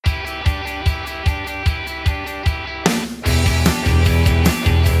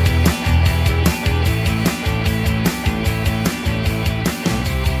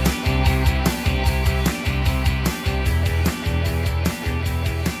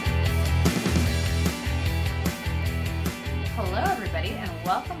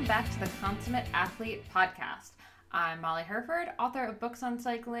back to the Consummate Athlete Podcast. I'm Molly Herford, author of books on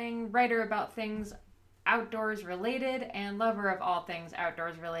cycling, writer about things outdoors related, and lover of all things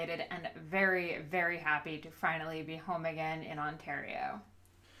outdoors related, and very, very happy to finally be home again in Ontario.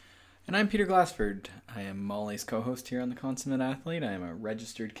 And I'm Peter Glassford. I am Molly's co-host here on the Consummate Athlete. I am a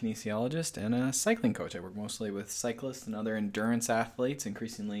registered kinesiologist and a cycling coach. I work mostly with cyclists and other endurance athletes,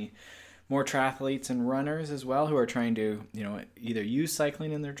 increasingly more triathletes and runners as well, who are trying to, either use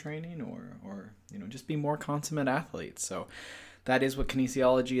cycling in their training or just be more consummate athletes. So that is what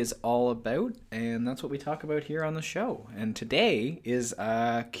kinesiology is all about, and that's what we talk about here on the show. And today is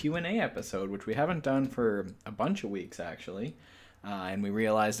a Q&A episode, which we haven't done for a bunch of weeks, actually. And we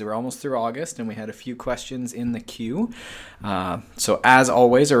realized that we're almost through August, and we had a few questions in the queue. So as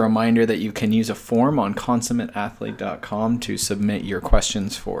always, a reminder that you can use a form on consummateathlete.com to submit your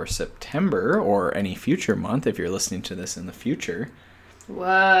questions for September or any future month if you're listening to this in the future.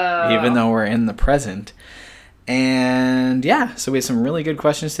 Whoa. Even though we're in the present. And yeah, so we have some really good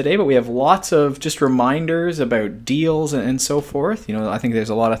questions today, but we have lots of just reminders about deals and so forth. I think there's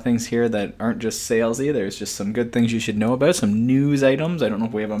a lot of things here that aren't just salesy. There's just some good things you should know about, some news items. I don't know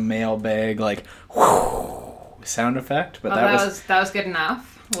if we have a mailbag like whoosh, sound effect, but that was good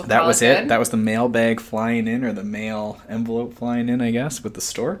enough. That was it. That was the mailbag flying in, or the mail envelope flying in, I guess, with the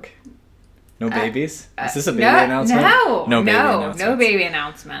stork. No babies? Is this a baby announcement? No baby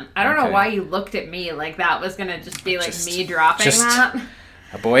announcement. I don't know why you looked at me like that was going to just be like me dropping that.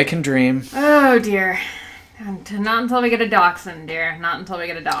 A boy can dream. Oh, dear. Not until we get a dachshund, dear. Not until we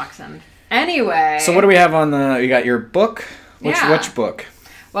get a dachshund. Anyway. So what do we have on you got your book? Which book?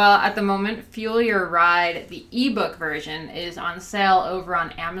 Well, at the moment, Fuel Your Ride, the ebook version, is on sale over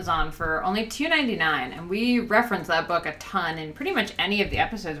on Amazon for only $2.99, and we reference that book a ton in pretty much any of the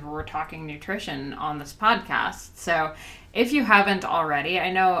episodes where we're talking nutrition on this podcast. So if you haven't already,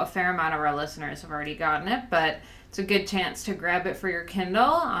 I know a fair amount of our listeners have already gotten it, but it's a good chance to grab it for your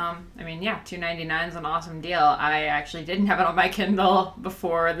Kindle. $2.99 is an awesome deal. I actually didn't have it on my Kindle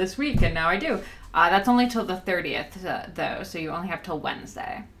before this week, and now I do. That's only till the 30th, though, so you only have till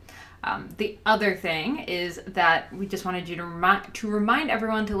Wednesday. The other thing is that we just wanted you to remind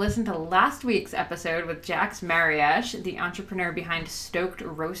everyone to listen to last week's episode with Jax Mariash, the entrepreneur behind Stoked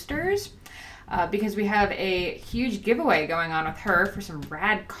Roasters, because we have a huge giveaway going on with her for some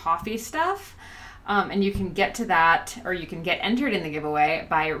rad coffee stuff. And you can get to that, or you can get entered in the giveaway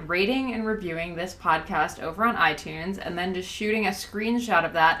by rating and reviewing this podcast over on iTunes, and then just shooting a screenshot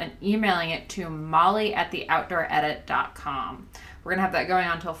of that and emailing it to molly@theoutdooredit.com. We're going to have that going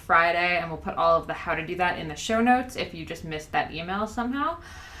on until Friday, and we'll put all of the how to do that in the show notes if you just missed that email somehow.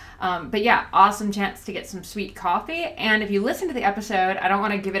 But yeah, awesome chance to get some sweet coffee. And if you listen to the episode, I don't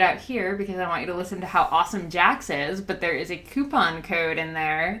want to give it out here because I want you to listen to how awesome Jax is, but there is a coupon code in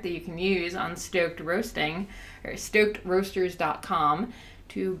there that you can use on Stoked Roasting, or stokedroasters.com,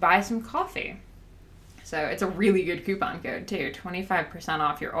 to buy some coffee. So it's a really good coupon code too, 25%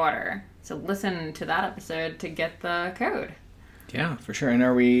 off your order. So listen to that episode to get the code. Yeah, for sure. And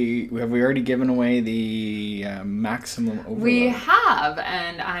have we already given away the maximum overload? We have,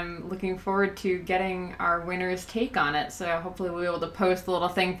 and I'm looking forward to getting our winner's take on it. So hopefully we'll be able to post a little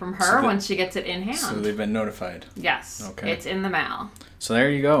thing from her once she gets it in hand. So they've been notified? Yes. Okay. It's in the mail. So there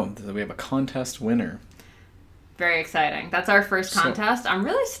you go. We have a contest winner. Very exciting. That's our first contest. I'm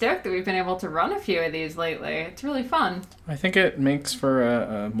really stoked that we've been able to run a few of these lately. It's really fun. I think it makes for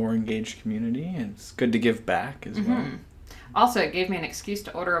a more engaged community, and it's good to give back as well. Also, it gave me an excuse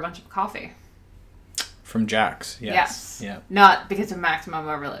to order a bunch of coffee. From Jax, yes. Yeah. Not because of maximum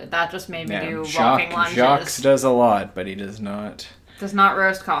overload. That just made me do walking lunges. Jax does a lot, but he does not... Does not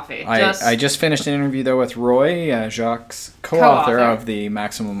roast coffee. I just finished an interview, though, with Roy, Jacques' co-author of the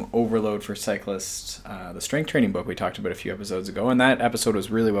Maximum Overload for Cyclists, the strength training book we talked about a few episodes ago. And that episode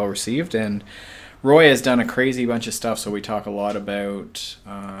was really well received, and Roy has done a crazy bunch of stuff, so we talk a lot about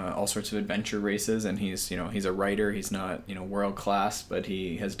all sorts of adventure races, and he's a writer. He's not, world class, but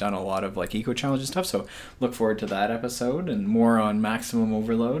he has done a lot of eco challenge stuff. So look forward to that episode and more on maximum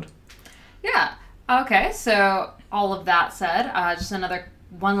overload. Yeah. Okay. So all of that said, just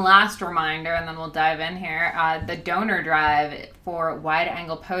one last reminder, and then we'll dive in here. The donor drive for Wide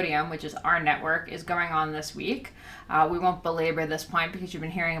Angle Podium, which is our network, is going on this week. We won't belabor this point because you've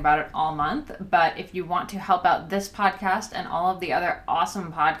been hearing about it all month, but if you want to help out this podcast and all of the other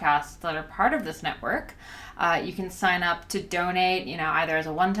awesome podcasts that are part of this network, you can sign up to donate, either as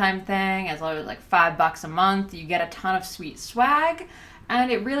a one-time thing, as low as $5 a month. You get a ton of sweet swag,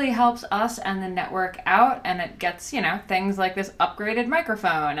 and it really helps us and the network out, and it gets, things like this upgraded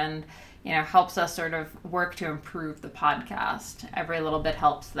microphone and, helps us sort of work to improve the podcast. Every little bit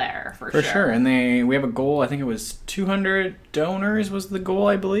helps there, for For sure. sure. And we have a goal, I think it was 200 donors was the goal,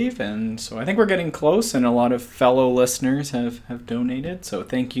 I believe. And so I think we're getting close, and a lot of fellow listeners have donated. So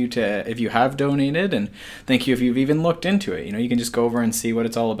thank you to if you have donated, and thank you if you've even looked into it. You can just go over and see what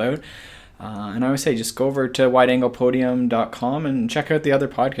it's all about. And I always say, just go over to wideanglepodium.com and check out the other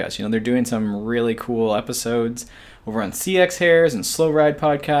podcasts. They're doing some really cool episodes over on CX Hairs and Slow Ride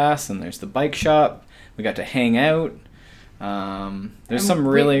podcasts, and there's the bike shop. We got to hang out. There's some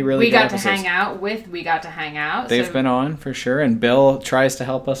really good episodes. We got to hang out. They've been on for sure, and Bill tries to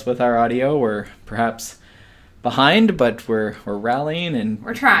help us with our audio. We're perhaps behind, but we're rallying, and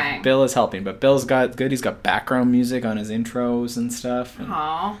we're trying. Bill is helping, but Bill's got good. He's got background music on his intros and stuff.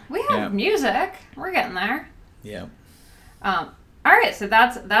 Oh, we have music. We're getting there. Yeah. All right, so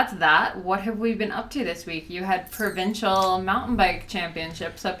that's that. What have we been up to this week? You had provincial mountain bike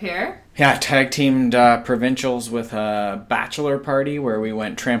championships up here. Yeah, tag teamed provincials with a bachelor party where we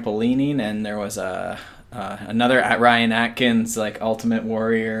went trampolining, and there was another Ryan Atkins Ultimate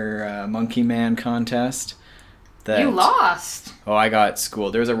Warrior Monkey Man contest. You lost. Oh, I got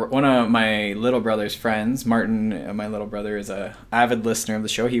schooled. There was one of my little brother's friends, Martin. My little brother is a avid listener of the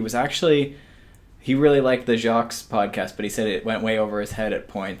show. He really liked the Jacques podcast, but he said it went way over his head at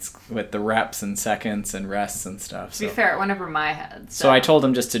points with the reps and seconds and rests and stuff. To be fair, it went over my head. So I told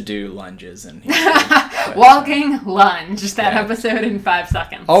him just to do lunges. And walking lunge, that episode in 5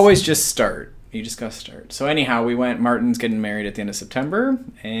 seconds. Always just start. You just got to start. So anyhow, Martin's getting married at the end of September,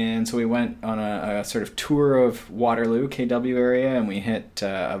 and so we went on a sort of tour of Waterloo, KW area, and we hit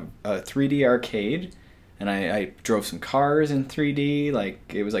a 3D arcade. And I drove some cars in 3D,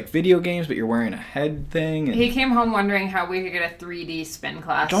 it was like video games, but you're wearing a head thing. And he came home wondering how we could get a 3D spin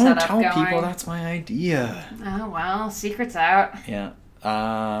class Don't set up tell going. people that's my idea. Oh, well, secret's out. Yeah.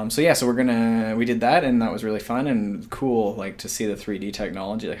 So we did that, and that was really fun and cool, to see the 3D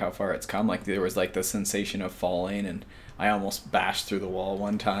technology, how far it's come. There was the sensation of falling, and I almost bashed through the wall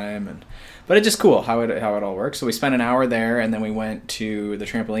one time, but it's just cool how it all works. So we spent an hour there, and then we went to the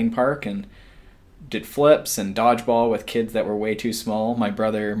trampoline park and did flips and dodgeball with kids that were way too small. My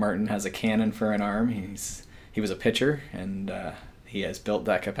brother Martin has a cannon for an arm. He was a pitcher, and he has built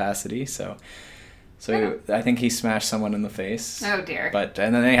that capacity. So I think he smashed someone in the face. Oh dear. And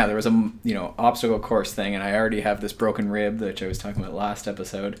then anyhow, there was a obstacle course thing, and I already have this broken rib, which I was talking about last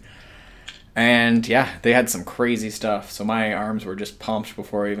episode. And yeah, they had some crazy stuff. So my arms were just pumped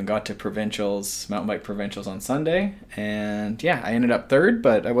before I even got to mountain bike provincials on Sunday. And yeah, I ended up third,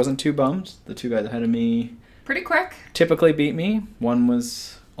 but I wasn't too bummed. The two guys ahead of me pretty quick typically beat me. One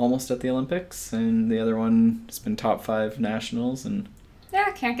was almost at the Olympics, and the other one has been top 5 nationals. And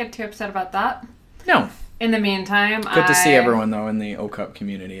yeah, can't get too upset about that. No. In the meantime, good to see everyone though in the O-Cup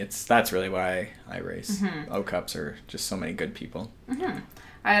community. That's really why I race. Mm-hmm. O-Cups are just so many good people. Mm-hmm.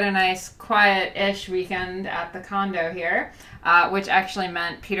 I had a nice quiet-ish weekend at the condo here, which actually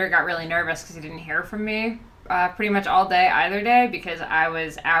meant Peter got really nervous because he didn't hear from me pretty much all day either day because I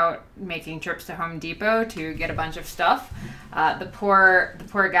was out making trips to Home Depot to get a bunch of stuff. The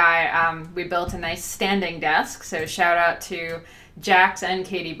poor guy, we built a nice standing desk, so shout out to Jax and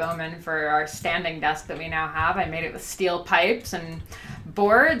Katie Bowman for our standing desk that we now have. I made it with steel pipes and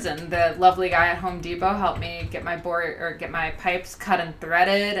boards, and the lovely guy at Home Depot helped me get my pipes cut and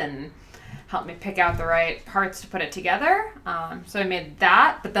threaded and helped me pick out the right parts to put it together. So I made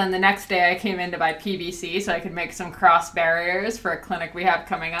that, but then the next day I came in to buy PVC so I could make some cross barriers for a clinic we have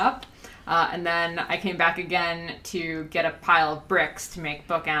coming up. And then I came back again to get a pile of bricks to make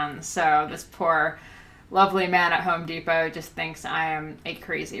bookends. So this poor lovely man at Home Depot just thinks I am a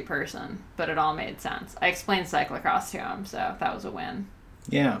crazy person, but it all made sense. I explained cyclocross to him, so that was a win.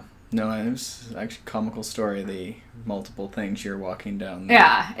 Yeah. No, it was actually a comical story, the multiple things you're walking down there.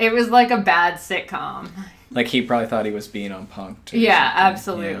 Yeah, it was like a bad sitcom. He probably thought he was being on Punk'd. Yeah,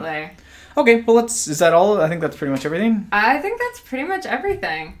 absolutely. Yeah. Okay, well, is that all? I think that's pretty much everything. I think that's pretty much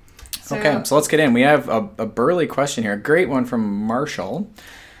everything. Okay, so let's get in. We have a burly question here. A great one from Marshall.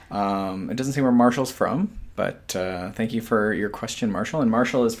 It doesn't say where Marshall's from, but thank you for your question, Marshall. And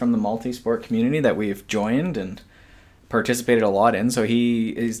Marshall is from the multi-sport community that we've joined and participated a lot in. So he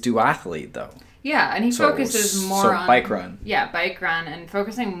is duathlete, though. Yeah, and he focuses more on bike run. Yeah, bike run, and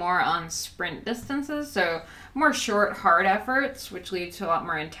focusing more on sprint distances. So more short, hard efforts, which leads to a lot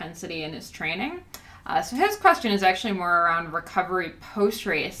more intensity in his training. So his question is actually more around recovery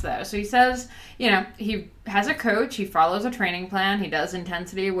post-race, though. So he says, he has a coach, he follows a training plan, he does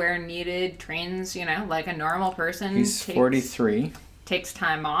intensity where needed, trains, like a normal person. He's 43. Takes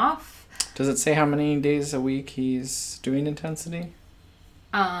time off. Does it say how many days a week he's doing intensity?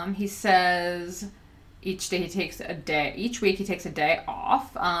 He says each week he takes a day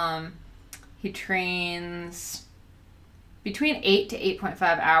off. He trains between 8 to 8.5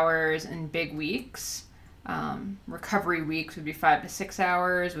 hours in big weeks. Recovery weeks would be 5 to 6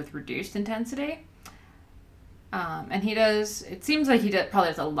 hours with reduced intensity. And it seems like probably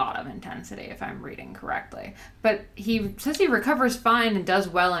does a lot of intensity if I'm reading correctly. But he says he recovers fine and does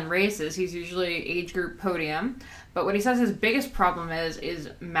well in races. He's usually age group podium. But what he says his biggest problem is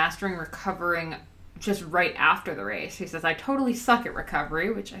mastering recovering just right after the race. He says, I totally suck at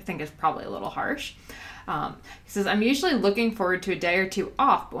recovery, which I think is probably a little harsh. He says, I'm usually looking forward to a day or two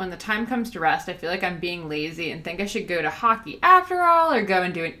off, but when the time comes to rest, I feel like I'm being lazy and think I should go to hockey after all, or go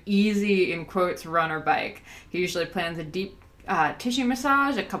and do an easy, in quotes, run or bike. He usually plans a deep tissue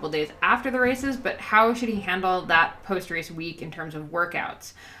massage a couple days after the races, but how should he handle that post-race week in terms of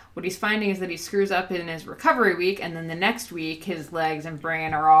workouts? What he's finding is that he screws up in his recovery week, and then the next week his legs and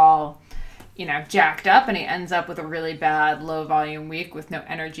brain are all jacked up, and he ends up with a really bad low volume week with no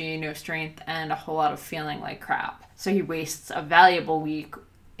energy, no strength, and a whole lot of feeling like crap. So he wastes a valuable week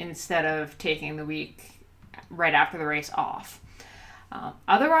instead of taking the week right after the race off.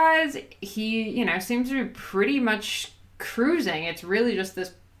 Otherwise, he, seems to be pretty much cruising. It's really just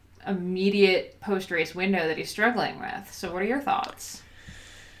this immediate post-race window that he's struggling with. So what are your thoughts?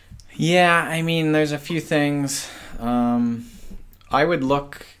 Yeah, I mean, there's a few things. I would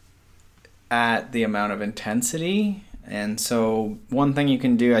look at the amount of intensity. And so one thing you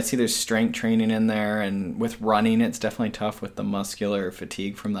can do, I see there's strength training in there, and with running, it's definitely tough with the muscular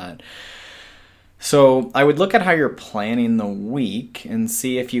fatigue from that. So I would look at how you're planning the week and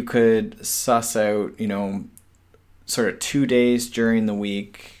see if you could suss out, sort of 2 days during the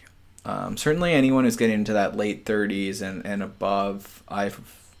week. Certainly anyone who's getting into that late 30s and above,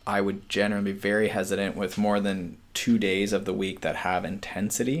 I would generally be very hesitant with more than 2 days of the week that have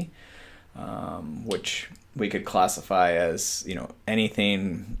intensity. Which we could classify as,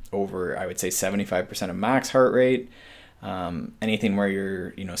 anything over, I would say 75% of max heart rate, anything where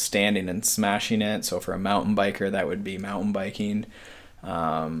you're, standing and smashing it. So for a mountain biker, that would be mountain biking,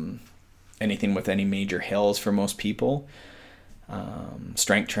 anything with any major hills for most people.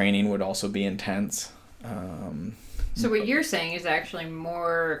 Strength training would also be intense. So what you're saying is actually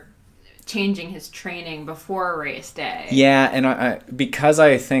more changing his training before race day. Yeah, and because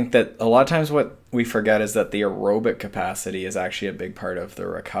I think that a lot of times what we forget is that the aerobic capacity is actually a big part of the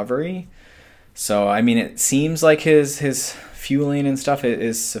recovery. So, I mean, it seems like his fueling and stuff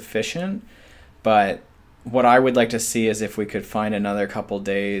is sufficient, but what I would like to see is if we could find another couple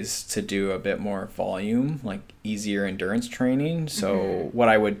days to do a bit more volume, like easier endurance training. So what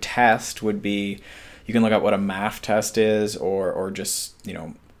I would test would be, you can look up what a MAF test is, or just,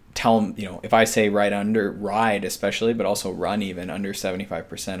 tell them, if I say ride especially, but also run even under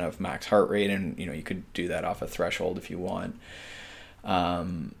 75% of max heart rate, and, you could do that off a threshold if you want.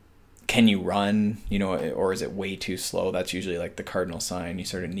 Can you run, or is it way too slow? That's usually like the cardinal sign. You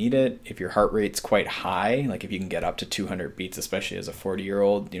sort of need it. If your heart rate's quite high, like if you can get up to 200 beats, especially as a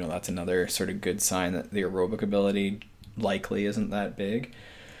 40-year-old, that's another sort of good sign that the aerobic ability likely isn't that big.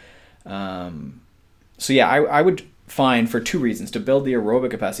 So yeah, I would find, for two reasons: to build the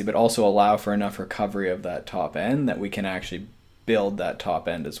aerobic capacity, but also allow for enough recovery of that top end that we can actually build that top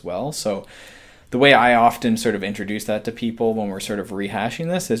end as well. So the way I often sort of introduce that to people when we're sort of rehashing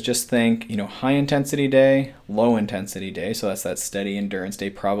this is just think, high intensity day, low intensity day. So that's that steady endurance day,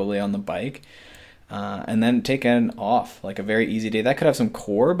 probably on the bike. And then take an off, like a very easy day. That could have some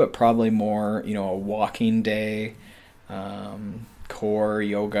core, but probably more, a walking day, core,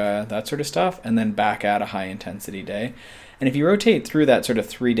 yoga, that sort of stuff. And then back at a high intensity day. And if you rotate through that sort of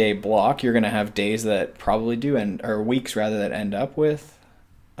 3-day block, you're going to have days that probably or weeks rather, that end up with,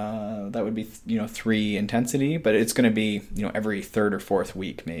 that would be, 3 intensity, but it's going to be, every third or fourth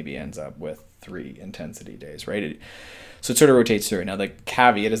week maybe ends up with 3 intensity days, right? So it sort of rotates through. Now, the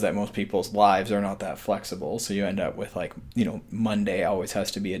caveat is that most people's lives are not that flexible. So you end up with Monday always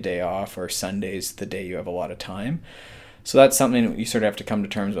has to be a day off, or Sunday's the day you have a lot of time. So that's something that you sort of have to come to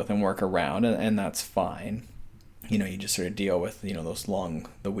terms with and work around, and that's fine. You just sort of deal with,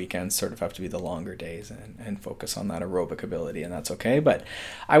 the weekends sort of have to be the longer days, and focus on that aerobic ability, and that's okay. But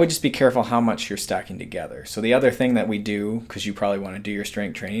I would just be careful how much you're stacking together. So the other thing that we do, because you probably want to do your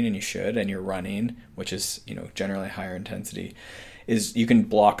strength training, and you should, and you're running, which is, generally higher intensity, is you can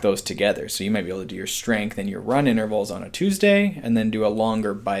block those together. So you might be able to do your strength and your run intervals on a Tuesday, and then do a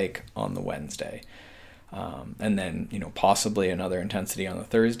longer bike on the Wednesday. And then, possibly another intensity on the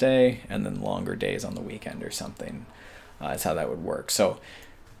Thursday, and then longer days on the weekend or something. That's how that would work. So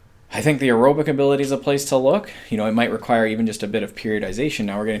I think the aerobic ability is a place to look. You know, it might require even just a bit of periodization.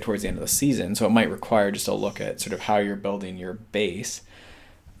 Now we're getting towards the end of the season, so it might require just a look at sort of how you're building your base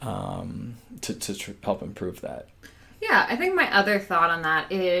to help improve that. Yeah, I think my other thought on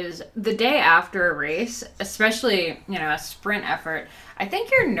that is the day after a race, especially, a sprint effort, I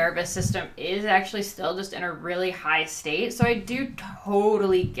think your nervous system is actually still just in a really high state. So I do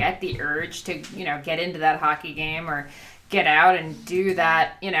totally get the urge to, get into that hockey game or get out and do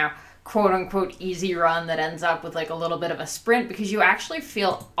that, quote unquote easy run that ends up with like a little bit of a sprint, because you actually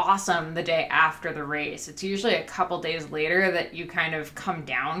feel awesome the day after the race. It's usually a couple days later that you kind of come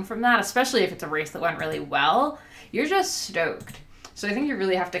down from that, especially if it's a race that went really well. You're just stoked. So I think you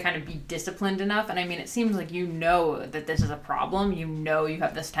really have to kind of be disciplined enough. And I mean, it seems like that this is a problem. You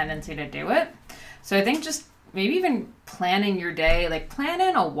have this tendency to do it. So I think just maybe even planning your day, like plan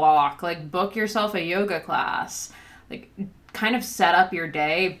in a walk, like book yourself a yoga class, like kind of set up your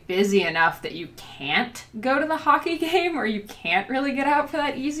day busy enough that you can't go to the hockey game or you can't really get out for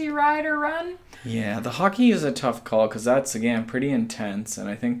that easy ride or run. Yeah, the hockey is a tough call because that's, again, pretty intense. And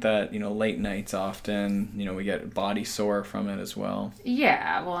I think that, late nights often, we get body sore from it as well.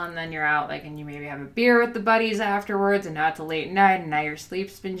 Yeah, well, and then you're out, and you maybe have a beer with the buddies afterwards, and now it's a late night, and now your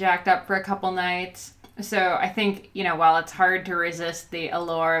sleep's been jacked up for a couple nights. So I think, while it's hard to resist the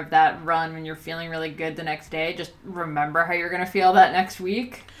allure of that run when you're feeling really good the next day, just remember how you're going to feel that next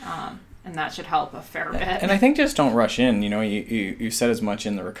week. And that should help a fair bit. And I think just don't rush in. You said as much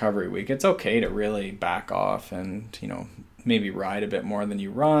in the recovery week. It's okay to really back off and, maybe ride a bit more than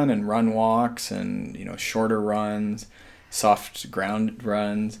you run, and run walks and, shorter runs, soft ground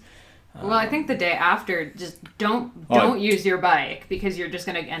runs. Well, I think the day after, just don't use your bike, because you're just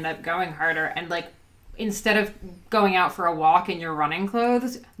going to end up going harder. And instead of going out for a walk in your running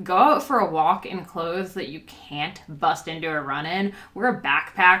clothes, go out for a walk in clothes that you can't bust into a run in. Wear a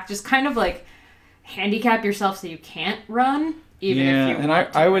backpack. Just kind of handicap yourself so you can't run, even if you want to.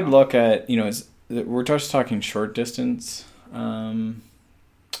 And I would look at, we're just talking short distance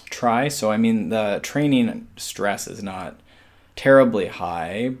try. So, I mean, the training stress is not terribly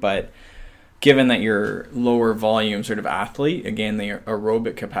high, but given that you're lower volume sort of athlete, again, the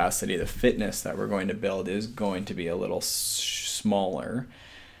aerobic capacity, the fitness that we're going to build is going to be a little smaller.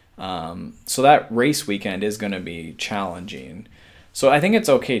 So that race weekend is going to be challenging. So I think it's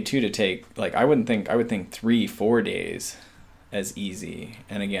okay too to take, I would think 3-4 days as easy.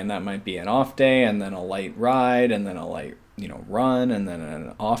 And again, that might be an off day and then a light ride and then a light, run and then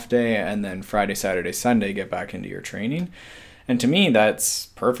an off day, and then Friday, Saturday, Sunday, get back into your training. And to me, that's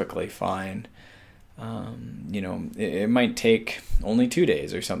perfectly fine. It might take only 2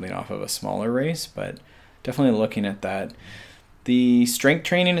 days or something off of a smaller race, but definitely looking at that. The strength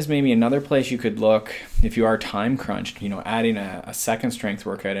training is maybe another place you could look if you are time crunched, adding a second strength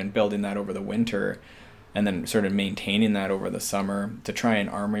workout and building that over the winter, and then sort of maintaining that over the summer to try and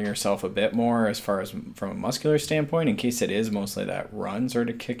armor yourself a bit more as far as from a muscular standpoint, in case it is mostly that run sort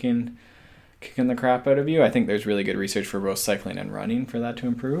of kicking the crap out of you. I think there's really good research for both cycling and running for that to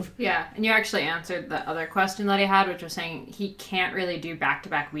improve. Yeah, and you actually answered the other question that he had, which was saying he can't really do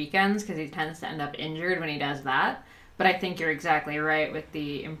back-to-back weekends because he tends to end up injured when he does that. But I think you're exactly right with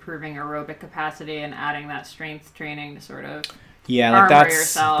the improving aerobic capacity and adding that strength training to sort of armor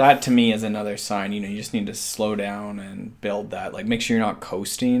yourself. That to me is another sign. You just need to slow down and build that. Make sure you're not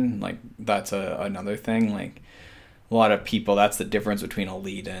coasting. That's another thing. A lot of people, that's the difference between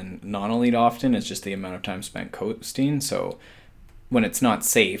elite and non-elite often. It's just the amount of time spent coasting. So when it's not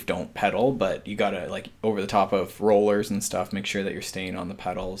safe, don't pedal, but you gotta, over the top of rollers and stuff, make sure that you're staying on the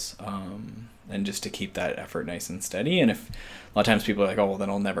pedals, and just to keep that effort nice and steady. And if a lot of times people are like, oh, well, then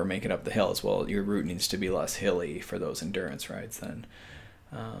I'll never make it up the hills. Well, your route needs to be less hilly for those endurance rides then.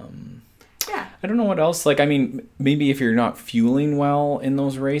 Yeah. I don't know what else. Maybe if you're not fueling well in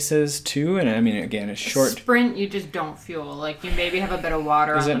those races too, and again, a short sprint, you just don't fuel. You maybe have a bit of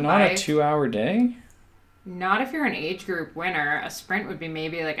water on the bike. Is it not a 2-hour day? Not if you're an age group winner. A sprint would be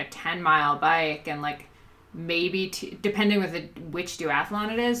maybe a 10-mile bike, and maybe depending with which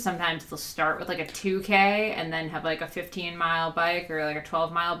duathlon it is, sometimes they'll start with a 2K and then have a 15-mile bike or a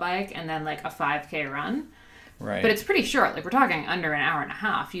 12-mile bike and then a 5K run. Right. But it's pretty short. We're talking under an hour and a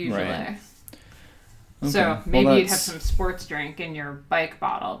half usually. Right. Okay. So maybe you'd have some sports drink in your bike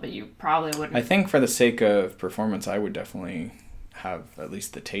bottle, but you probably wouldn't. I think for the sake of performance, I would definitely have at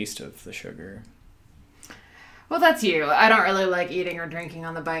least the taste of the sugar. Well, that's you. I don't really like eating or drinking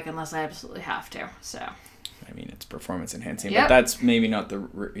on the bike unless I absolutely have to. So. It's performance enhancing, yep. But that's maybe not the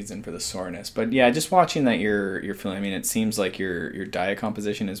reason for the soreness. But yeah, just watching that you're feeling. It seems like your diet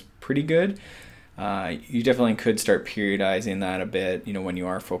composition is pretty good. You definitely could start periodizing that a bit, when you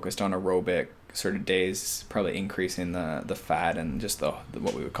are focused on aerobic sort of days, probably increasing the fat and just the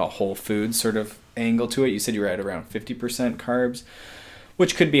what we would call whole foods sort of angle to it. You said you were at around 50% carbs,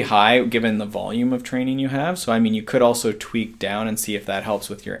 which could be high given the volume of training you have. So, you could also tweak down and see if that helps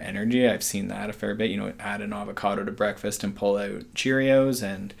with your energy. I've seen that a fair bit, add an avocado to breakfast and pull out Cheerios,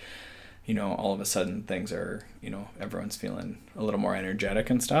 and, all of a sudden things are, everyone's feeling a little more energetic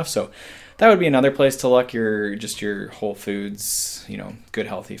and stuff. So that would be another place to look. Your whole foods, good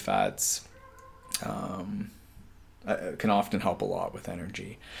healthy fats, can often help a lot with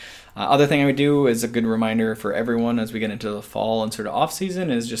energy. Other thing I would do is a good reminder for everyone as we get into the fall and sort of off season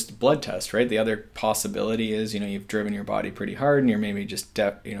is just blood test, right? The other possibility is, you've driven your body pretty hard and you're maybe just,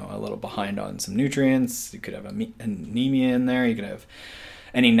 a little behind on some nutrients. You could have anemia in there. You could have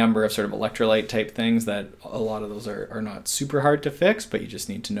any number of sort of electrolyte type things that a lot of those are not super hard to fix, but you just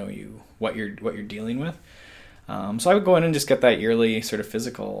need to know what you're dealing with. So I would go in and just get that yearly sort of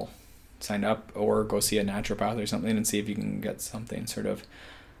physical signed up, or go see a naturopath or something and see if you can get something sort of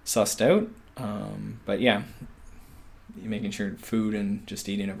sussed out. But yeah, making sure food and just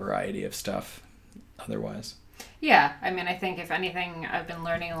eating a variety of stuff otherwise. Yeah, I think if anything, I've been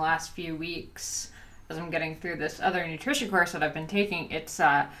learning the last few weeks as I'm getting through this other nutrition course that I've been taking, it's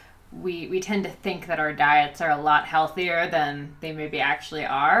we tend to think that our diets are a lot healthier than they maybe actually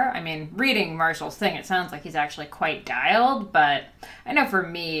are. Reading Marshall's thing, it sounds like he's actually quite dialed, but I know for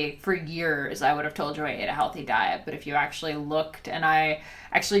me, for years, I would have told you I ate a healthy diet, but if you actually looked, and I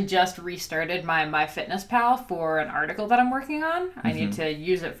actually just restarted my MyFitnessPal for an article that I'm working on. Mm-hmm. I need to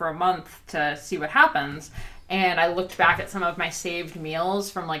use it for a month to see what happens, and I looked back at some of my saved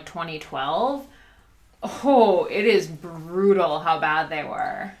meals from 2012. Oh, it is brutal how bad they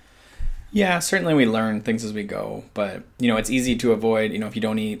were. Yeah, certainly we learn things as we go, but, it's easy to avoid, if you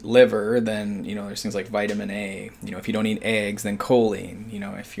don't eat liver, then, there's things like vitamin A. If you don't eat eggs, then choline.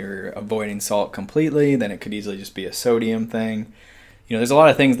 If you're avoiding salt completely, then it could easily just be a sodium thing. There's a lot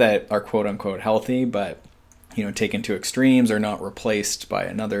of things that are quote unquote healthy, but, taken to extremes or not replaced by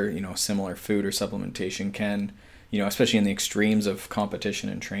another, similar food or supplementation can, especially in the extremes of competition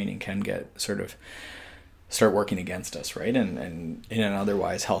and training, can get start working against us, right? And in an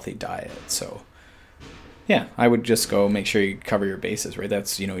otherwise healthy diet. So yeah, I would just go make sure you cover your bases, right?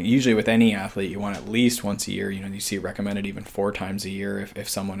 That's, usually with any athlete, you want at least once a year, you see it recommended even 4 times a year if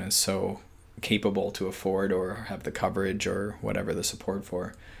someone is so capable to afford or have the coverage or whatever the support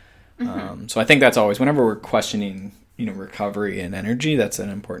for. Mm-hmm. So I think that's always, whenever we're questioning, recovery and energy, that's an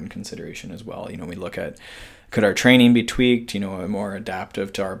important consideration as well. We look at, could our training be tweaked, more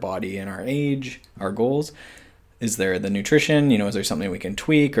adaptive to our body and our age, our goals? Is there the nutrition, is there something we can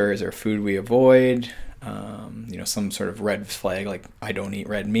tweak, or is there food we avoid? Some sort of red flag, like I don't eat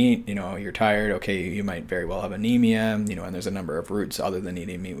red meat, you're tired, okay, you might very well have anemia, and there's a number of routes other than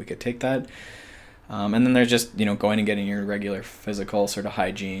eating meat we could take that. And then there's just, going and getting your regular physical sort of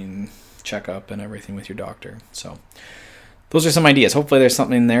hygiene checkup and everything with your doctor. So those are some ideas. Hopefully there's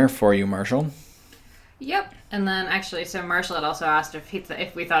something there for you, Marshall. Yep. And then actually, so Marshall had also asked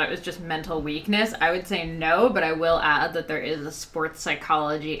if we thought it was just mental weakness. I would say no, but I will add that there is a sports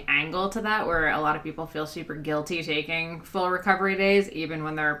psychology angle to that, where a lot of people feel super guilty taking full recovery days, even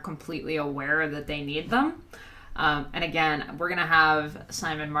when they're completely aware that they need them. And again, we're going to have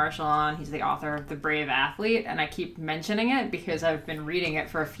Simon Marshall on. He's the author of The Brave Athlete, and I keep mentioning it because I've been reading it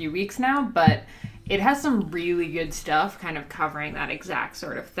for a few weeks now, but it has some really good stuff kind of covering that exact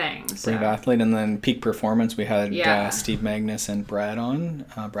sort of thing. So. Brave Athlete, and then Peak Performance, we had Steve Magnus and Brad on,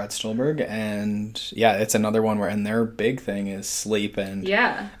 Brad Stolberg, and yeah, it's another one where, and their big thing is sleep and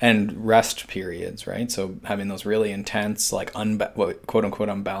rest periods, right? So having those really intense, like quote unquote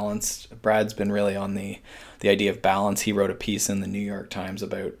unbalanced. Brad's been really on the idea of balance. He wrote a piece in the New York Times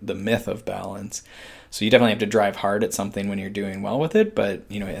about the myth of balance. So you definitely have to drive hard at something when you're doing well with it, but,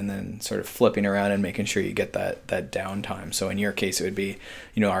 and then sort of flipping around and making sure you get that downtime. So in your case, it would be,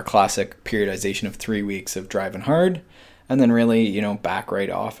 our classic periodization of 3 weeks of driving hard, and then really, back right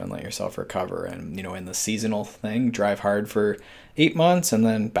off and let yourself recover. And, in the seasonal thing, drive hard for 8 months and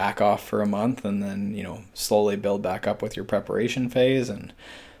then back off for a month, and then, slowly build back up with your preparation phase. And,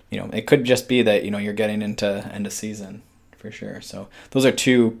 it could just be that, you're getting into end of season. For sure. So those are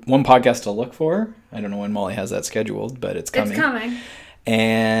one podcast to look for. I don't know when Molly has that scheduled, but it's coming. It's coming.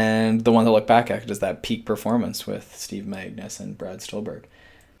 And the one to look back at is that Peak Performance with Steve Magnus and Brad Stolberg.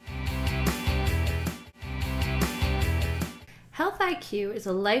 Health IQ is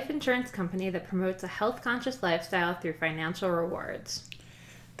a life insurance company that promotes a health-conscious lifestyle through financial rewards.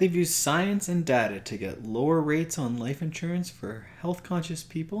 They've used science and data to get lower rates on life insurance for health-conscious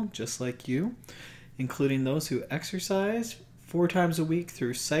people just like you, including those who exercise 4 times a week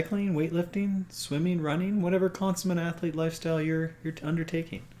through cycling, weightlifting, swimming, running, whatever consummate athlete lifestyle you're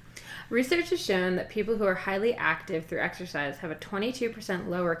undertaking. Research has shown that people who are highly active through exercise have a 22%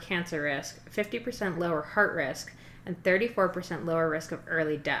 lower cancer risk, 50% lower heart risk, and 34% lower risk of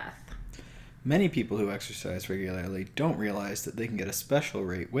early death. Many people who exercise regularly don't realize that they can get a special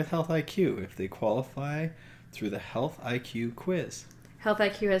rate with Health IQ if they qualify through the Health IQ quiz. Health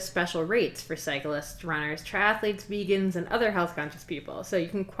IQ has special rates for cyclists, runners, triathletes, vegans, and other health-conscious people, so you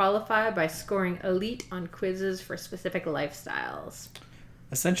can qualify by scoring elite on quizzes for specific lifestyles.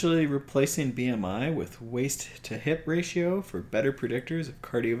 Essentially replacing BMI with waist-to-hip ratio for better predictors of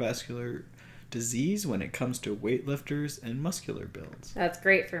cardiovascular disease when it comes to weightlifters and muscular builds. That's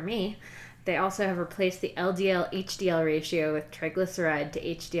great for me. They also have replaced the LDL-HDL ratio with triglyceride to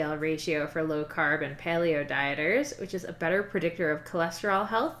HDL ratio for low-carb and paleo dieters, which is a better predictor of cholesterol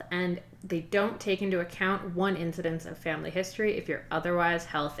health, and they don't take into account one incidence of family history if you're otherwise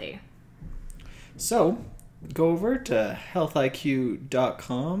healthy. So, go over to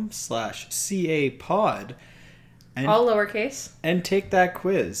healthiq.com/CAPod and all lowercase. And take that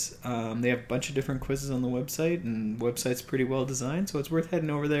quiz. They have a bunch of different quizzes on the website, and the website's pretty well designed, so it's worth heading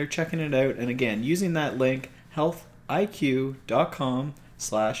over there, checking it out. And again, using that link,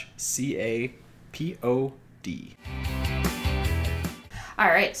 healthiq.com/CAPOD. All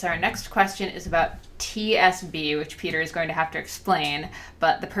right, so our next question is about TSB, which Peter is going to have to explain.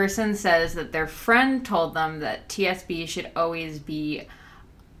 But the person says that their friend told them that TSB should always be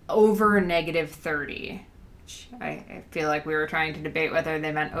over -30. I feel like we were trying to debate whether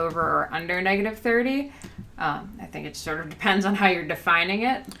they meant over or under -30. I think it sort of depends on how you're defining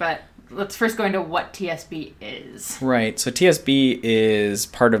it, but let's first go into what TSB is. Right. So TSB is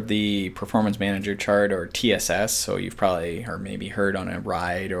part of the Performance Manager Chart, or TSS. So you've probably or maybe heard on a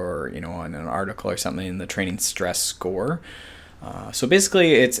ride or on an article or something in the training stress score. So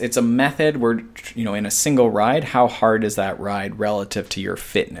basically, it's a method where in a single ride, how hard is that ride relative to your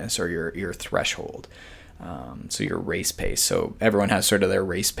fitness or your threshold. So your race pace. So everyone has sort of their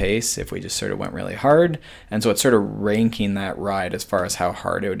race pace if we just sort of went really hard. And so it's sort of ranking that ride as far as how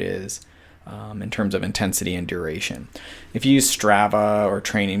hard it is in terms of intensity and duration. If you use Strava or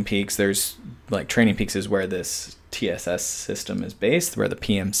Training Peaks, there's Training Peaks is where this TSS system is based, where the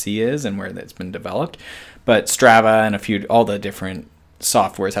PMC is and where that's been developed. But Strava and all the different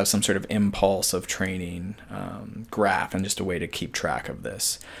softwares have some sort of impulse of training graph and just a way to keep track of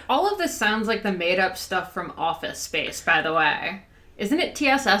this. All of this sounds like the made-up stuff from Office Space, by the way. Isn't it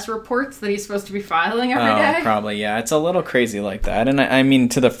TSS reports that he's supposed to be filing every day? Probably, yeah. It's a little crazy like that. And I mean,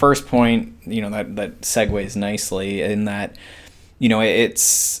 to the first point, that segues nicely in that,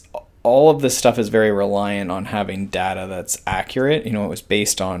 it's all of this stuff is very reliant on having data that's accurate. It was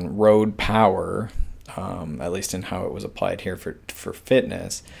based on road power, at least in how it was applied here for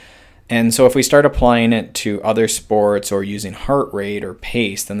fitness. And so if we start applying it to other sports or using heart rate or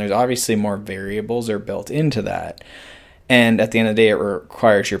pace, then there's obviously more variables are built into that. And at the end of the day, it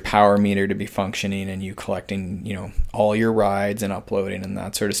requires your power meter to be functioning and you collecting, all your rides and uploading and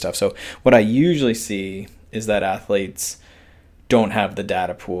that sort of stuff. So what I usually see is that athletes don't have the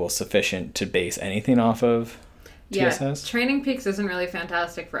data pool sufficient to base anything off of. TSS? Yeah, Training Peaks isn't really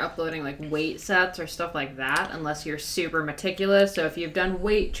fantastic for uploading weight sets or stuff like that unless you're super meticulous. So if you've done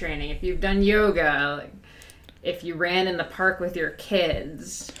weight training, if you've done yoga, if you ran in the park with your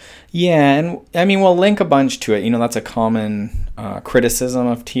kids. Yeah, and I mean, we'll link a bunch to it. That's a common criticism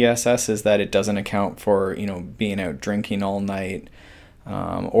of TSS is that it doesn't account for, being out drinking all night.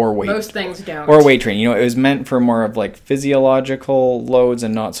 Or weight. Most things don't. Or weight training. It was meant for more of physiological loads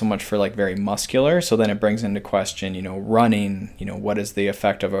and not so much for very muscular. So then it brings into question, running, what is the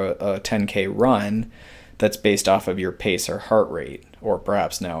effect of a 10K run that's based off of your pace or heart rate, or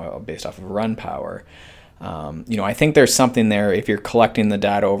perhaps now based off of run power. I think there's something there if you're collecting the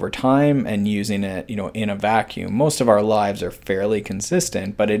data over time and using it, in a vacuum. Most of our lives are fairly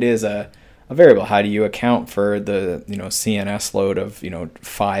consistent, but it is a variable. How do you account for the CNS load of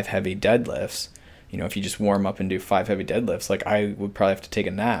 5 heavy deadlifts? If you just warm up and do 5 heavy deadlifts, I would probably have to take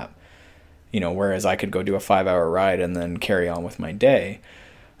a nap, whereas I could go do a 5-hour ride and then carry on with my day.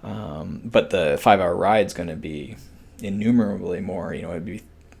 But the 5-hour ride's going to be innumerably more. It'd be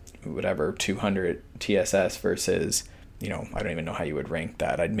 200 TSS versus I don't even know how you would rank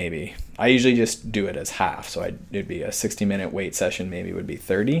that. I usually just do it as half. So it'd be a 60-minute weight session, maybe would be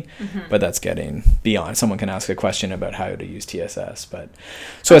 30, but that's getting beyond. Someone can ask a question about how to use TSS. But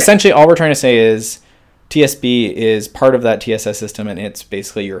so essentially all we're trying to say is TSB is part of that TSS system, and it's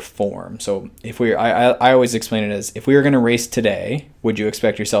basically your form. So I always explain it as, if we were going to race today, would you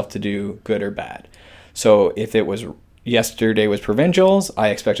expect yourself to do good or bad? So if it was yesterday was provincials, I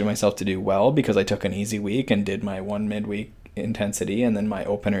expected myself to do well because I took an easy week and did my one midweek intensity and then my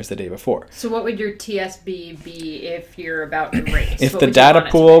openers the day before. So what would your TSB be if you're about to race? If the data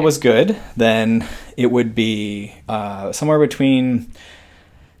pool was good, then it would be somewhere between,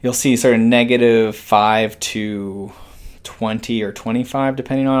 you'll see sort of -5 to 20 or 25,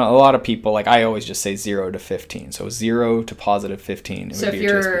 depending on a lot of people. Like, I always just say 0 to 15. So 0 to +15. So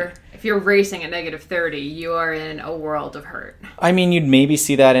if you're racing at -30, you are in a world of hurt. I mean, you'd maybe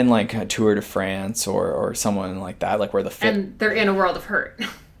see that in like a Tour de France or someone like that, like where and they're in a world of hurt.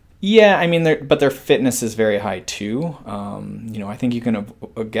 Yeah, I mean, but their fitness is very high too. I think you can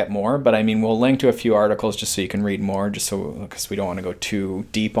get more, but I mean, we'll link to a few articles just so you can read more, because we don't want to go too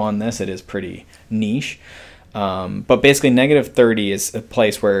deep on this. It is pretty niche. But basically -30 is a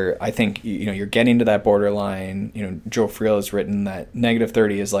place where I think, you're getting to that borderline. Joe Friel has written that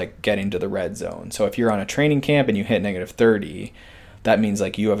 -30 is like getting to the red zone. So if you're on a training camp and you hit -30, that means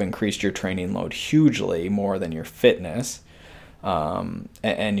like you have increased your training load hugely more than your fitness.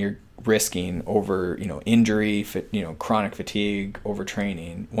 And you're risking over, injury, chronic fatigue,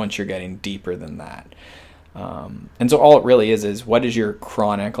 overtraining once you're getting deeper than that. And so all it really is what is your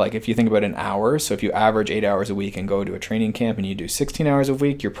chronic, like if you think about an hour, so if you average 8 hours a week and go to a training camp and you do 16 hours a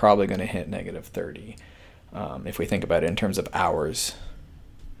week, you're probably going to hit -30. If we think about it in terms of hours,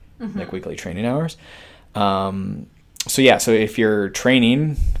 like weekly training hours. So if you're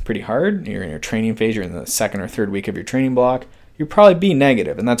training pretty hard, you're in your training phase, you're in the second or third week of your training block, you'll probably be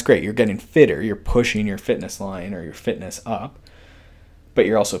negative, and that's great. You're getting fitter, you're pushing your fitness line or your fitness up, but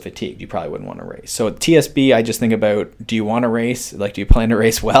you're also fatigued. You probably wouldn't want to race. So TSB, I just think about, do you want to race? Like, do you plan to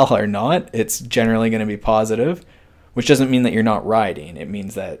race well or not? It's generally going to be positive, which doesn't mean that you're not riding. It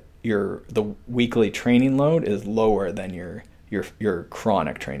means that the weekly training load is lower than your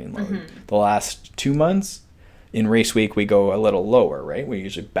chronic training load. The last 2 months in race week, we go a little lower, right? We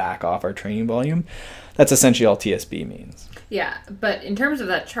usually back off our training volume. That's essentially all TSB means. Yeah, but in terms of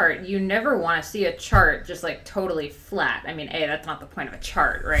that chart, you never want to see a chart just like totally flat. I mean, that's not the point of a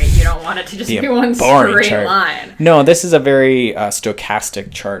chart, right? You don't want it to just be one straight chart. Line. No, this is a very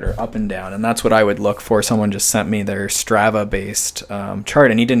stochastic chart, or up and down, and that's what I would look for. Someone just sent me their Strava-based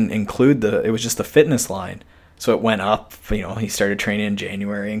chart, and he didn't include it was just the fitness line. So it went up, he started training in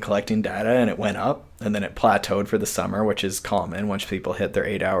January and collecting data, and it went up, and then it plateaued for the summer, which is common once people hit their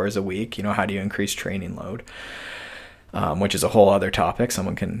 8 hours a week. How do you increase training load? Which is a whole other topic.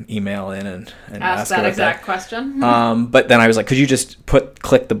 Someone can email in and ask that exact question. But then I was like, could you just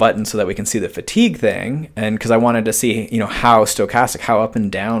click the button so that we can see the fatigue thing? And because I wanted to see, how stochastic, how up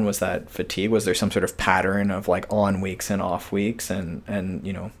and down was that fatigue? Was there some sort of pattern of like on weeks and off weeks? And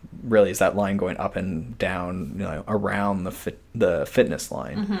really, is that line going up and down, around the fitness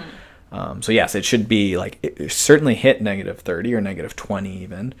line? So yes, it should be like, it certainly hit -30 or -20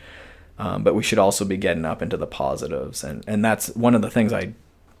 even. But we should also be getting up into the positives. And that's one of the things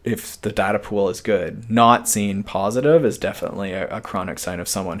if the data pool is good, not seeing positive is definitely a chronic sign of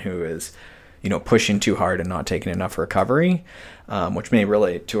someone who is, pushing too hard and not taking enough recovery, which may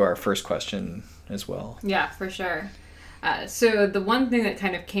relate to our first question as well. Yeah, for sure. So the one thing that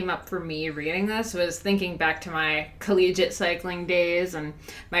kind of came up for me reading this was thinking back to my collegiate cycling days and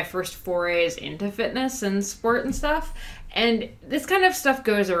my first forays into fitness and sport and stuff. And this kind of stuff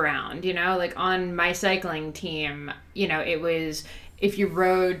goes around, like on my cycling team, it was, if you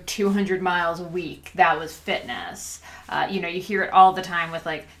rode 200 miles a week, that was fitness. You hear it all the time with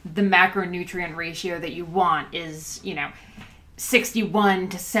like the macronutrient ratio that you want is, 61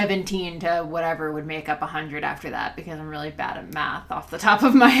 to 17 to whatever would make up 100 after that, because I'm really bad at math off the top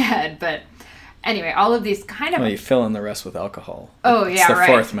of my head. But anyway, all of these kind of... Well, you fill in the rest with alcohol. Oh, it's yeah, the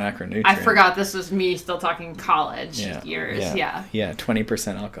fourth macronutrient. I forgot this was me still talking college years. Yeah,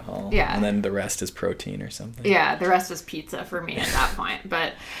 20% alcohol. Yeah. And then the rest is protein or something. Yeah, the rest is pizza for me at that point.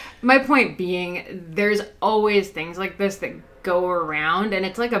 But my point being, there's always things like this that go around, and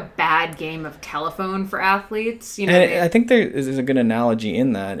it's like a bad game of telephone for athletes. I think there is a good analogy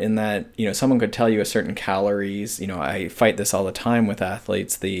in that someone could tell you a certain calories. I fight this all the time with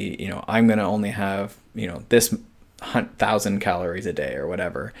athletes. I'm going to only have this 1,000 calories a day or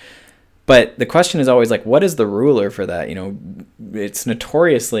whatever. But the question is always like, what is the ruler for that? It's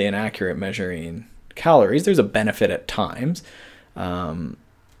notoriously inaccurate measuring calories. There's a benefit at times.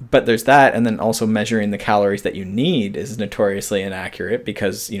 But there's that, and then also measuring the calories that you need is notoriously inaccurate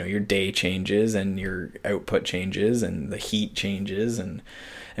because, your day changes and your output changes and the heat changes and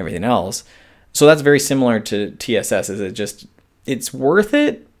everything else. So that's very similar to TSS. It's worth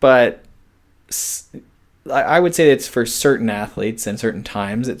it, but I would say it's for certain athletes and certain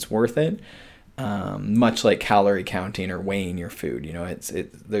times it's worth it. Much like calorie counting or weighing your food,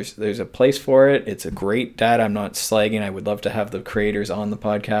 there's a place for it. It's a great data. I'm not slagging. I would love to have the creators on the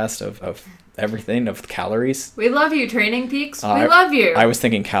podcast of everything, of calories. We love you, Training Peaks. We love you. I was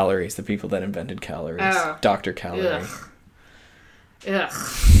thinking calories, the people that invented calories. Oh. Dr. Calorie.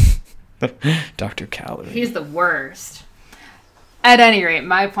 Ugh. Dr. Calorie. He's the worst. At any rate,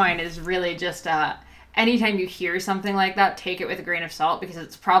 my point is really just anytime you hear something like that, take it with a grain of salt, because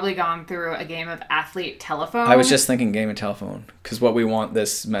it's probably gone through a game of athlete telephone. I was just thinking game of telephone, because what we want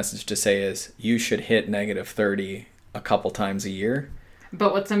this message to say is you should hit -30 a couple times a year.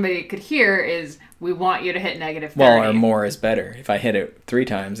 But what somebody could hear is, we want you to hit -30. Well, or more is better. If I hit it 3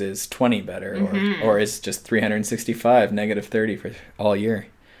 times, is 20 better? Or is just 365 -30 for all year?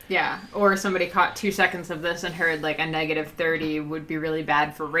 Yeah, or somebody caught 2 seconds of this and heard like a -30 would be really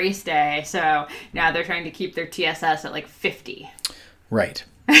bad for race day. So now they're trying to keep their TSS at like 50. Right.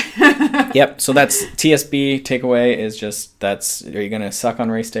 Yep. So that's TSB takeaway is just are you going to suck on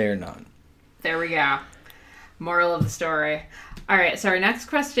race day or not? There we go. Moral of the story. All right. So our next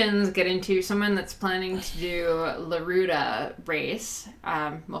questions get into someone that's planning to do La Ruta race.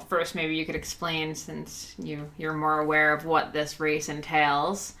 Well, first, maybe you could explain, since you're more aware of what this race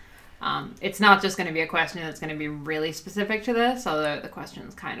entails. It's not just going to be a question that's going to be really specific to this, although the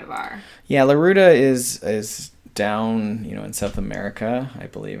questions kind of are. Yeah, La Ruta is down, in South America, I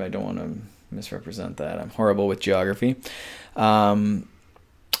believe. I don't want to misrepresent that. I'm horrible with geography.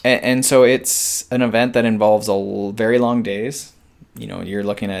 And so it's an event that involves very long days. You're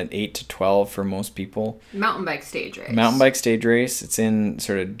looking at 8 to 12 for most people. Mountain bike stage race. It's in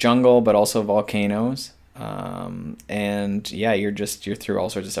sort of jungle, but also volcanoes. And yeah, you're through all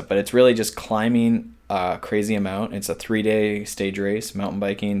sorts of stuff, but it's really just climbing a crazy amount. It's a 3-day stage race, mountain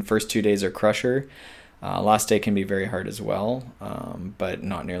biking. First 2 days are crusher. Last day can be very hard as well, but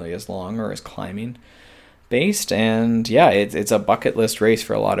not nearly as long or as climbing based. And yeah, it's a bucket list race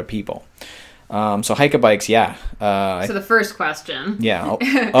for a lot of people. So hike-a-bikes, yeah. So the first question. Yeah.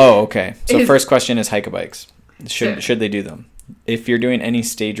 Oh, okay. So first question is hike-a-bikes. Should they do them? If you're doing any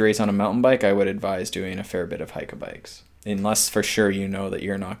stage race on a mountain bike, I would advise doing a fair bit of hike-a-bikes. Unless for sure you know that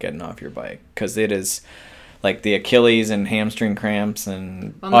you're not getting off your bike. Because it is like the Achilles and hamstring cramps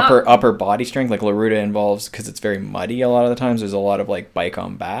and upper body strength. Like La Ruta involves, because it's very muddy a lot of the times, there's a lot of like bike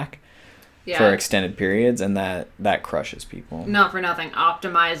on back. Yeah. For extended periods, and that crushes people. Not for nothing,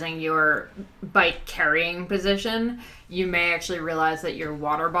 optimizing your bike carrying position, you may actually realize that your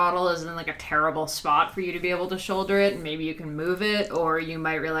water bottle is in like a terrible spot for you to be able to shoulder it, and maybe you can move it, or you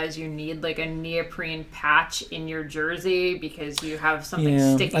might realize you need like a neoprene patch in your jersey because you have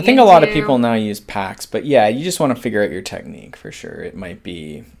something sticking. I think a lot of people now use packs, but yeah, you just want to figure out your technique for sure. It might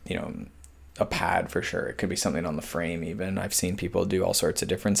be, a pad for sure. It could be something on the frame even. I've seen people do all sorts of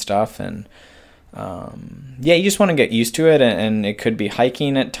different stuff, and you just want to get used to it, and it could be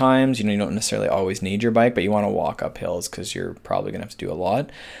hiking at times. You don't necessarily always need your bike, but you want to walk up hills because you're probably going to have to do a lot.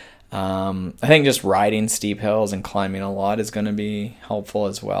 I think just riding steep hills and climbing a lot is going to be helpful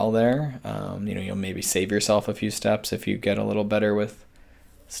as well there. You'll maybe save yourself a few steps if you get a little better with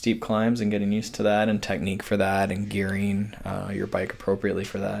steep climbs and getting used to that, and technique for that, and gearing your bike appropriately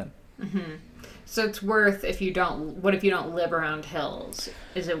for that. Mm-hmm. So it's worth, what if you don't live around hills?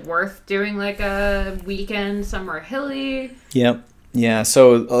 Is it worth doing like a weekend somewhere hilly? Yep. Yeah,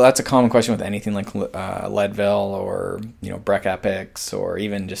 so that's a common question with anything like Leadville or, Breck Epics, or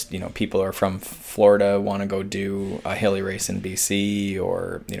even just, people who are from Florida want to go do a hilly race in BC,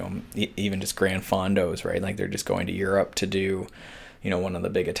 or, even just Grand Fondos, right? Like they're just going to Europe to do, one of the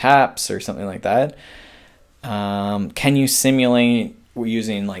big etaps or something like that. Can you simulate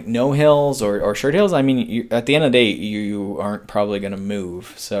using like no hills or short hills? I mean, at the end of the day, you aren't probably going to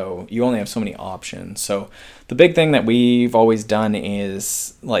move, so you only have so many options. So the big thing that we've always done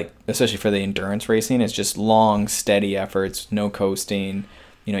is, like, especially for the endurance racing, is just long, steady efforts, no coasting.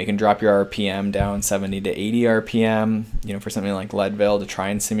 You can drop your RPM down 70 to 80 RPM, for something like Leadville, to try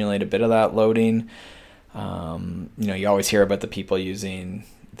and simulate a bit of that loading. You always hear about the people using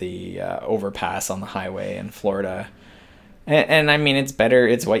the overpass on the highway in Florida. And I mean, it's better,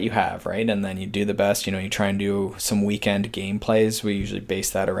 it's what you have, right? And then you do the best, you try and do some weekend game plays. We usually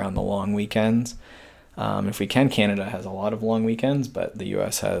base that around the long weekends. If we can, Canada has a lot of long weekends, but the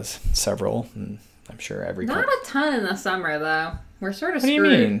US has several, and I'm sure Not a ton in the summer, though. We're sort of screwed. What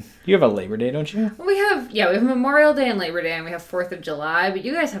do you mean? You have a Labor Day, don't you? We have Memorial Day and Labor Day, and we have 4th of July, but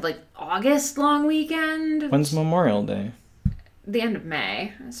you guys have like August long weekend. When's Memorial Day? the end of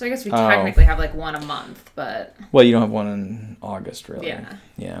May. So I guess we technically have like one a month, but... Well, you don't have one in August, really. Yeah.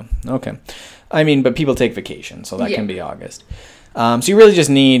 Yeah, okay. I mean, but people take vacation, so that can be August. So you really just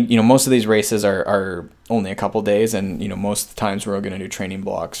need, most of these races are only a couple days, and, most times we're going to do training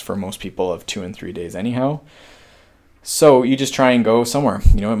blocks for most people of 2 and 3 days anyhow. So you just try and go somewhere.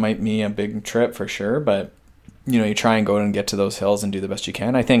 It might be a big trip for sure, but... you try and go and get to those hills and do the best you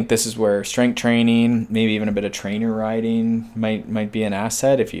can. I think this is where strength training, maybe even a bit of trainer riding might be an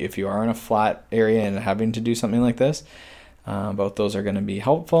asset if you are in a flat area and having to do something like this. Both those are going to be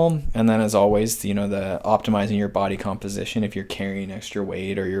helpful. And then as always, the optimizing your body composition. If you're carrying extra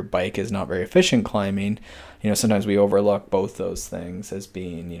weight or your bike is not very efficient climbing, sometimes we overlook both those things as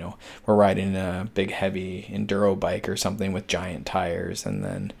being, we're riding a big heavy enduro bike or something with giant tires, and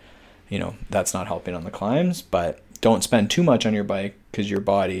then that's not helping on the climbs. But don't spend too much on your bike, because your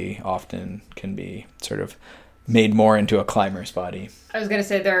body often can be sort of made more into a climber's body. I was going to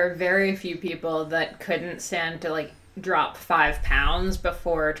say there are very few people that couldn't stand to drop 5 pounds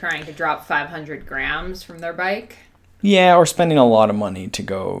before trying to drop 500 grams from their bike. Yeah, or spending a lot of money to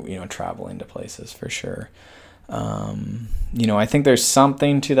go, traveling to places for sure. I think there's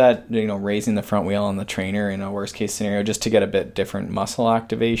something to that, raising the front wheel on the trainer in a worst case scenario just to get a bit different muscle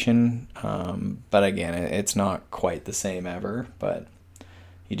activation. But again, it's not quite the same ever, but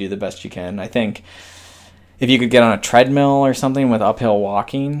you do the best you can. I think if you could get on a treadmill or something with uphill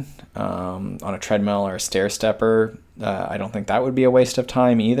walking, on a treadmill or a stair stepper, I don't think that would be a waste of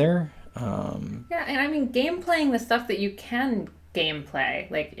time either. Yeah, and I mean, game playing the stuff that you can game play,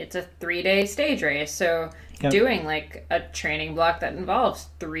 it's a 3-day stage race, so doing a training block that involves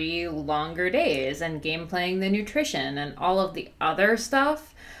 3 longer days and game playing the nutrition and all of the other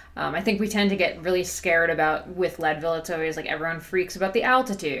stuff. I think we tend to get really scared about, with Leadville, it's always everyone freaks about the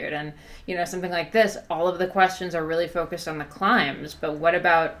altitude, and something like this, all of the questions are really focused on the climbs, but what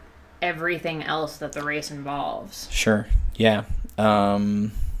about everything else that the race involves? Sure. Yeah.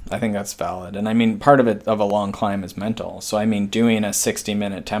 I think that's valid. And I mean, part of a long climb is mental. So I mean, doing a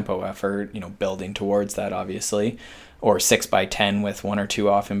 60-minute tempo effort, building towards that obviously, or 6x10 with 1 or 2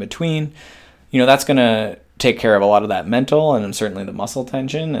 off in between, that's going to take care of a lot of that mental and certainly the muscle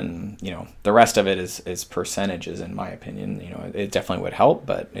tension. And, the rest of it is percentages, in my opinion. It definitely would help,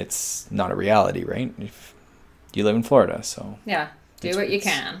 but it's not a reality, right? If you live in Florida, so. Yeah. Do what you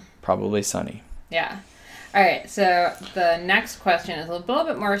can. Probably sunny. Yeah. All right, so the next question is a little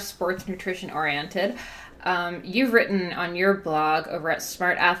bit more sports nutrition oriented. You've written on your blog over at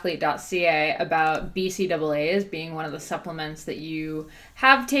smartathlete.ca about BCAAs being one of the supplements that you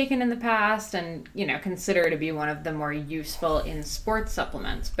have taken in the past and, consider to be one of the more useful in sports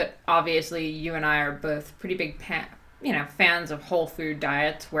supplements. But obviously you and I are both pretty big, fans of whole food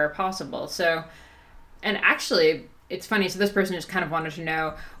diets where possible. So, and actually... it's funny, so this person just kind of wanted to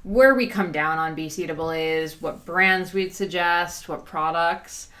know where we come down on BCAAs, what brands we'd suggest, what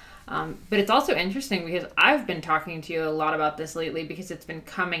products. But it's also interesting because I've been talking to you a lot about this lately because it's been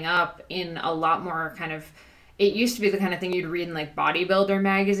coming up in a lot more kind of... It used to be the kind of thing you'd read in Bodybuilder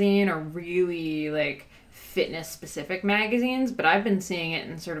magazine or really fitness-specific magazines, but I've been seeing it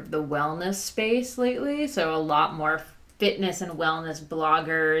in sort of the wellness space lately. So a lot more fitness and wellness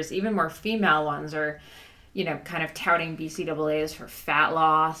bloggers, even more female ones are... kind of touting BCAAs for fat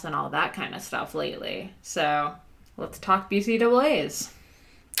loss and all that kind of stuff lately. So let's talk BCAAs.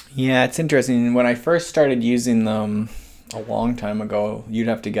 Yeah, it's interesting. When I first started using them a long time ago, you'd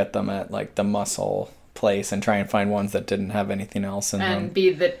have to get them at the muscle place and try and find ones that didn't have anything else in them. And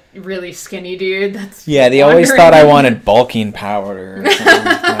be the really skinny dude that's they always thought I wanted bulking powder or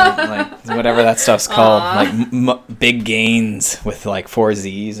something, whatever that stuff's called, big gains with 4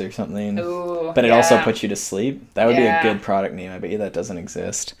 Z's or something. Ooh, but it also puts you to sleep. That would be a good product name. I bet you that doesn't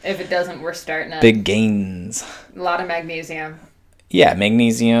exist. If it doesn't, we're starting it. Big gains. A lot of magnesium. Yeah,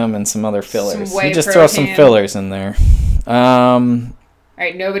 magnesium and some other fillers. Some whey you just protein. throw some fillers in there. All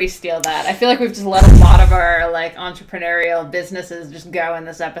right, nobody steal that. I feel like we've just let a lot of our entrepreneurial businesses just go in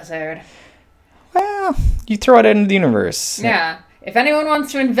this episode. Well, you throw it into the universe. Yeah. If anyone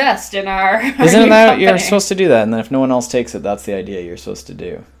wants to invest in our Isn't that you're supposed to do that, and then if no one else takes it, that's the idea you're supposed to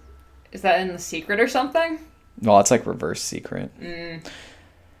do. Is that in The Secret or something? Well, it's reverse secret. So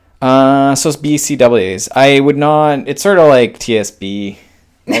it's BCAAs. I would not... It's sort of like TSB.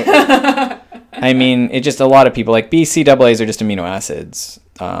 I mean, it just... A lot of people... BCAAs are just amino acids.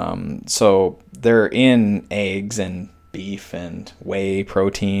 So they're in eggs and beef and whey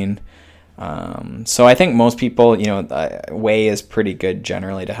protein. So I think most people... whey is pretty good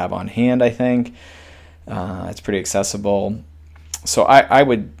generally to have on hand, I think. It's pretty accessible. So I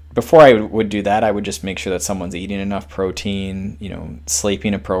would before I would do that, I would just make sure that someone's eating enough protein,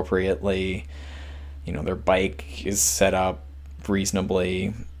 sleeping appropriately, their bike is set up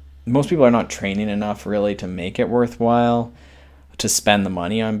reasonably. Most people are not training enough really to make it worthwhile to spend the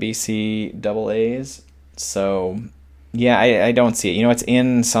money on BCAAs. So yeah, I don't see it. It's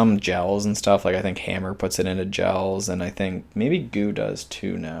in some gels and stuff. Like I think Hammer puts it into gels, and I think maybe Goo does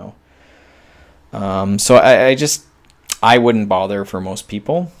too now. So I wouldn't bother for most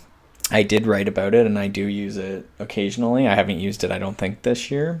people. I did write about it, and I do use it occasionally. I haven't used it, I don't think,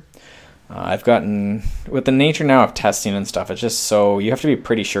 this year. I've gotten, with the nature now of testing and stuff, it's just so, you have to be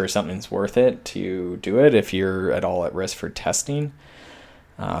pretty sure something's worth it to do it if you're at all at risk for testing.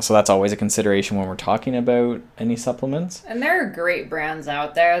 So that's always a consideration when we're talking about any supplements. And there are great brands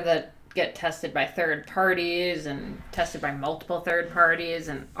out there that get tested by third parties and tested by multiple third parties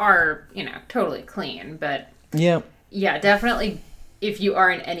and are, totally clean. But yeah, definitely, if you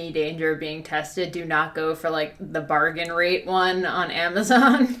are in any danger of being tested, do not go for like the bargain rate one on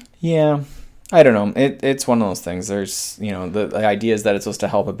Amazon. Yeah, I don't know. It's one of those things. There's, the idea is that it's supposed to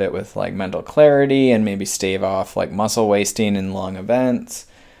help a bit with like mental clarity and maybe stave off like muscle wasting in long events.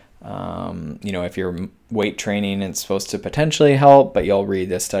 If you're weight training, it's supposed to potentially help, but you'll read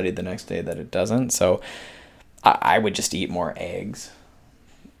this study the next day that it doesn't. So I would just eat more eggs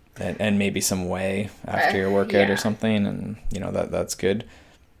and maybe some whey after your workout or something. And, that's good.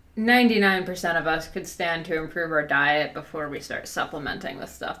 99% of us could stand to improve our diet before we start supplementing with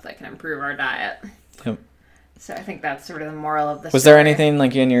stuff that can improve our diet. Yep. So I think that's sort of the moral of the story. Was there anything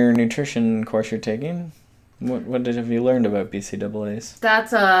like in your nutrition course you're taking? What have you learned about BCAAs?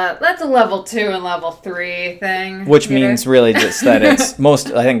 That's a level 2 and level 3 thing. Which means really just that it's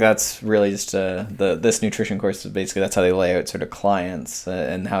I think that's really just this nutrition course is basically, that's how they lay out sort of clients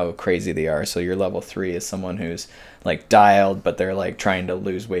and how crazy they are. So your level 3 is someone who's like dialed, but they're like trying to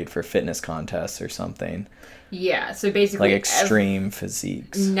lose weight for fitness contests or something. Yeah, so basically like extreme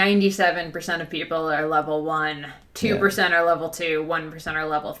physiques. 97% of people are level 1, 2% are level 2, 1% are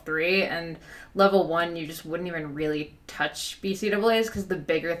level 3, and level 1 you just wouldn't even really touch BCAAs because the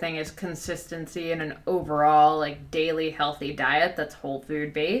bigger thing is consistency and an overall like daily healthy diet that's whole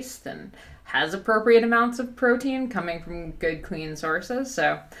food based and has appropriate amounts of protein coming from good clean sources.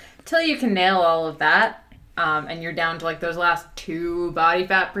 So until you can nail all of that, and you're down to like those last 2 body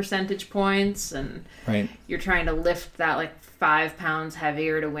fat percentage points and you're trying to lift that like 5 pounds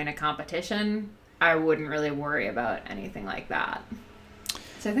heavier to win a competition, I wouldn't really worry about anything like that.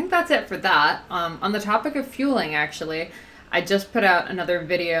 So I think that's it for that. On the topic of fueling, actually, I just put out another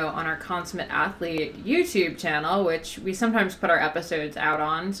video on our Consummate Athlete YouTube channel, which we sometimes put our episodes out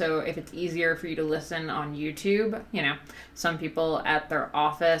on. So if it's easier for you to listen on YouTube, some people at their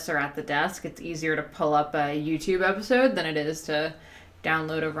office or at the desk, it's easier to pull up a YouTube episode than it is to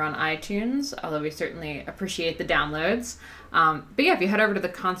download over on iTunes, although we certainly appreciate the downloads. But yeah, if you head over to the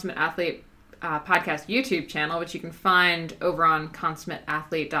Consummate Athlete podcast YouTube channel, which you can find over on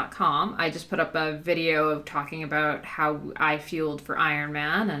consummateathlete.com. I just put up a video of talking about how I fueled for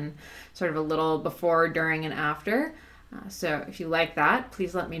Ironman and sort of a little before, during, and after. So if you like that,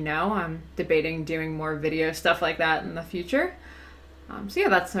 please let me know. I'm debating doing more video stuff like that in the future. So yeah,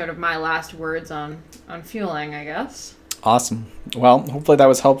 that's sort of my last words on fueling, I guess. Awesome. Well, hopefully that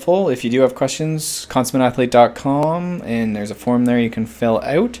was helpful. If you do have questions, consummateathlete.com, and there's a form there you can fill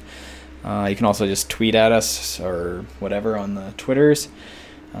out. You can also just tweet at us or whatever on the Twitters.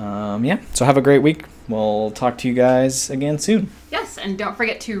 So have a great week. We'll talk to you guys again soon. Yes, and don't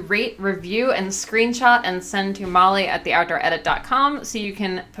forget to rate, review, and screenshot and send to Molly at theoutdooredit.com so you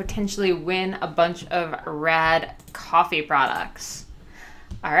can potentially win a bunch of rad coffee products.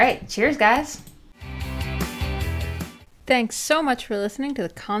 All right, cheers, guys. Thanks so much for listening to the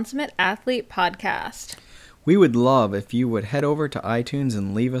Consummate Athlete Podcast. We would love if you would head over to iTunes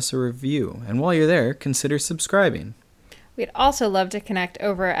and leave us a review. And while you're there, consider subscribing. We'd also love to connect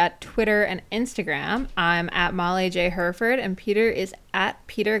over at Twitter and Instagram. I'm at Molly J. Herford, and Peter is at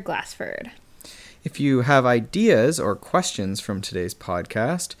Peter Glassford. If you have ideas or questions from today's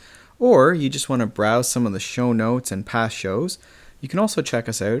podcast, or you just want to browse some of the show notes and past shows, you can also check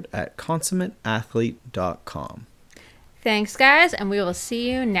us out at consummateathlete.com. Thanks, guys, and we will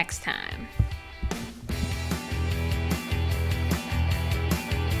see you next time.